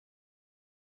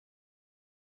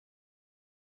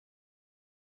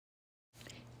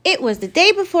It was the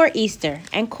day before Easter,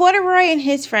 and Corduroy and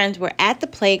his friends were at the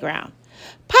playground.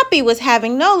 Puppy was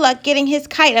having no luck getting his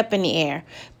kite up in the air,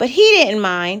 but he didn't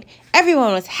mind.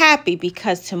 Everyone was happy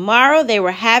because tomorrow they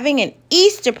were having an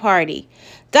Easter party.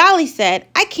 Dolly said,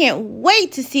 "I can't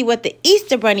wait to see what the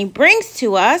Easter Bunny brings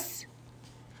to us."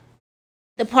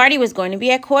 The party was going to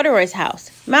be at Corduroy's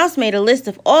house. Mouse made a list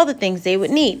of all the things they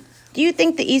would need. "Do you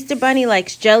think the Easter Bunny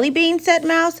likes jelly beans?" said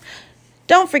Mouse.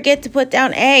 "Don't forget to put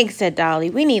down eggs," said Dolly.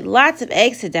 "We need lots of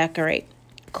eggs to decorate."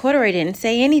 Corduroy didn't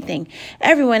say anything.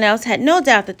 Everyone else had no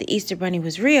doubt that the Easter Bunny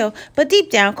was real, but deep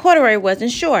down, Corduroy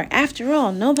wasn't sure. After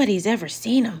all, nobody's ever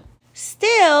seen him.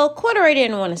 Still, Corduroy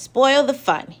didn't want to spoil the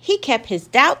fun. He kept his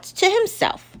doubts to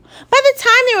himself. By the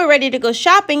time they were ready to go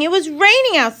shopping, it was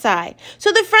raining outside.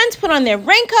 So the friends put on their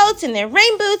raincoats and their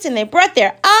rain boots, and they brought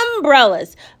their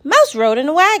umbrellas. Mouse rode in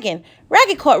a wagon.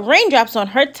 Ragged caught raindrops on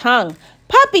her tongue.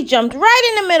 Puppy jumped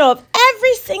right in the middle of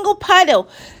every single puddle.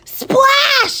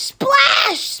 Splash!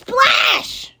 Splash!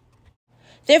 Splash!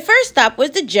 Their first stop was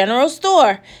the general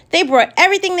store. They brought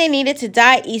everything they needed to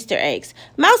dye Easter eggs.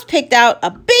 Mouse picked out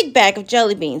a big bag of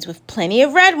jelly beans with plenty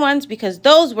of red ones because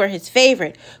those were his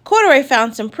favorite. Corduroy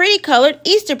found some pretty colored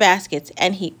Easter baskets,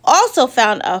 and he also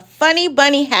found a funny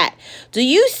bunny hat. Do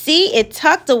you see it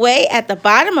tucked away at the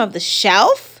bottom of the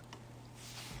shelf?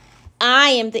 "I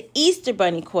am the Easter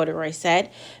Bunny," Corduroy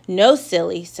said. "No,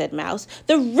 silly," said Mouse.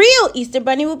 "The real Easter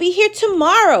Bunny will be here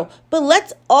tomorrow, but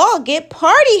let's all get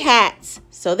party hats."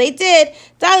 So they did.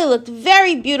 Dolly looked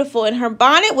very beautiful in her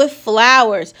bonnet with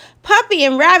flowers. Puppy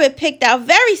and Rabbit picked out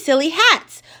very silly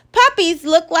hats. Puppy's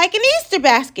looked like an Easter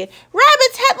basket.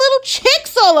 Rabbit's had little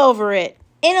chicks all over it.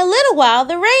 In a little while,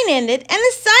 the rain ended and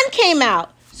the sun came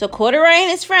out. So Corduroy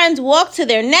and his friends walked to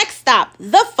their next stop,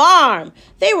 the farm.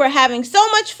 They were having so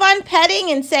much fun petting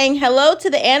and saying hello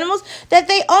to the animals that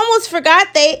they almost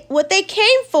forgot what they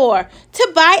came for,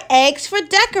 to buy eggs for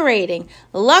decorating.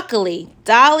 Luckily,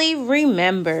 Dolly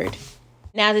remembered.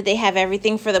 Now, did they have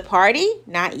everything for the party?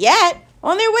 Not yet.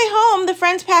 On their way home, the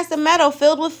friends passed a meadow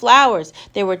filled with flowers.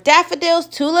 There were daffodils,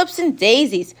 tulips, and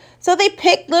daisies. So they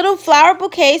picked little flower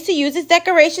bouquets to use as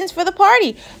decorations for the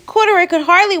party. Corduroy could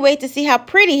hardly wait to see how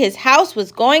pretty his house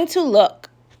was going to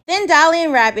look. Then Dolly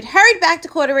and Rabbit hurried back to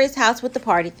Corduroy's house with the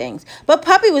party things. But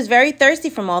Puppy was very thirsty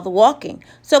from all the walking.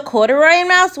 So Corduroy and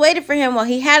Mouse waited for him while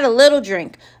he had a little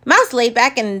drink. Mouse laid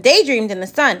back and daydreamed in the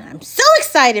sun. "I'm so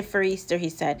excited for Easter," he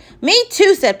said. "Me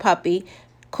too," said Puppy.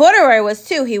 Corduroy was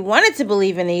too. He wanted to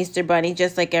believe in the Easter Bunny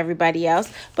just like everybody else.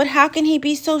 But how can he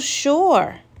be so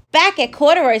sure? Back at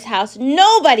Corduroy's house,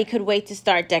 nobody could wait to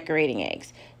start decorating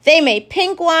eggs. They made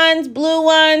pink ones, blue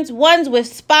ones, ones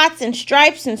with spots and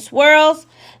stripes and swirls.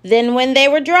 Then when they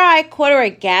were dry,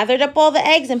 Corduroy gathered up all the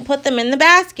eggs and put them in the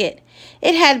basket.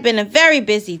 It had been a very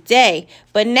busy day,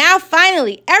 but now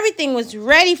finally everything was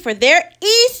ready for their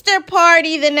Easter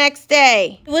party the next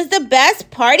day. It was the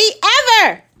best party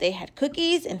ever! They had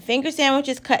cookies and finger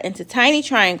sandwiches cut into tiny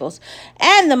triangles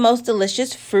and the most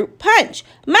delicious fruit punch.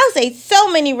 Mouse ate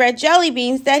so many red jelly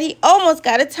beans that he almost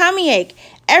got a tummy ache.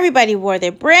 Everybody wore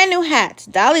their brand new hats.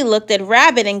 Dolly looked at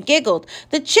Rabbit and giggled.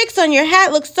 "The chicks on your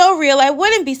hat look so real, I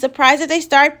wouldn't be surprised if they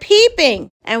start peeping."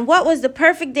 And what was the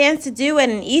perfect dance to do at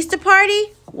an Easter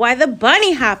party? Why, the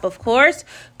bunny hop, of course.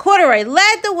 Corduroy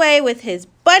led the way with his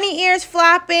bunny ears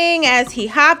flopping as he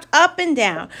hopped up and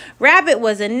down. Rabbit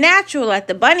was a natural at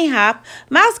the bunny hop.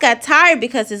 Mouse got tired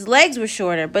because his legs were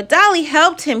shorter, but Dolly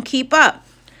helped him keep up.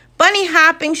 "Bunny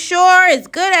hopping sure is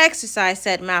good exercise,"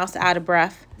 said Mouse, out of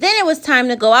breath. Then it was time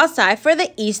to go outside for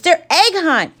the Easter egg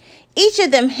hunt. Each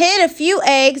of them hid a few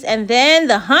eggs, and then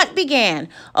the hunt began.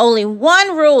 "Only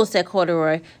one rule," said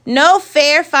Corduroy. "No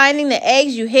fair finding the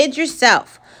eggs you hid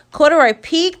yourself." Corduroy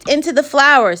peeked into the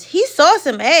flowers. He saw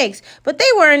some eggs, but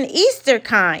they were an Easter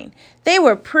kind. They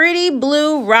were pretty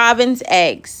blue robin's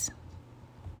eggs.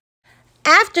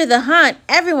 After the hunt,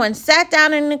 everyone sat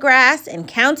down in the grass and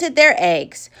counted their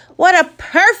eggs. "What a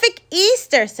perfect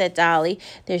Easter," said Dolly.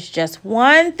 "There's just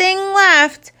one thing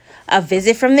left." "A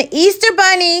visit from the Easter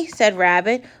Bunny," said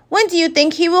Rabbit. "When do you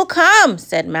think he will come?"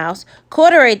 said Mouse.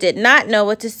 Corduroy did not know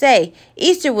what to say.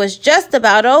 Easter was just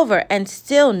about over, and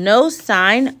still no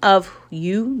sign of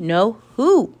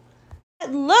you-know-who.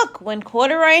 But look, when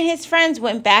Corduroy and his friends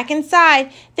went back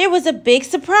inside, there was a big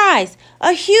surprise.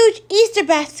 A huge Easter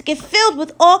basket filled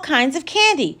with all kinds of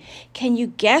candy. Can you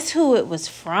guess who it was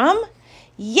from?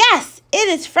 Yes, it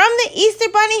is from the Easter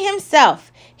Bunny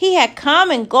himself. He had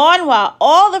come and gone while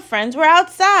all the friends were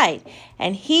outside,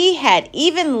 and he had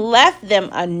even left them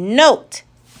a note.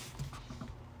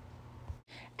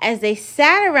 As they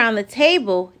sat around the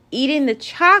table eating the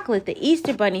chocolate the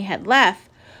Easter Bunny had left,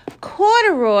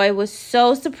 Corduroy was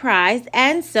so surprised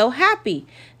and so happy.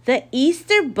 The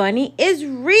Easter Bunny is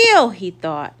real, he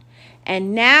thought.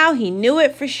 And now he knew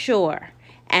it for sure.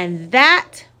 And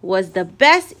that was the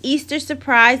best Easter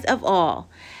surprise of all.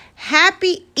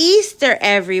 Happy Easter,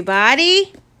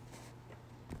 everybody!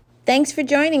 Thanks for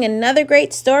joining another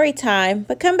great story time.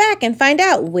 But come back and find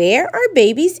out, where are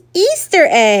baby's Easter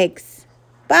eggs?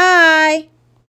 Bye!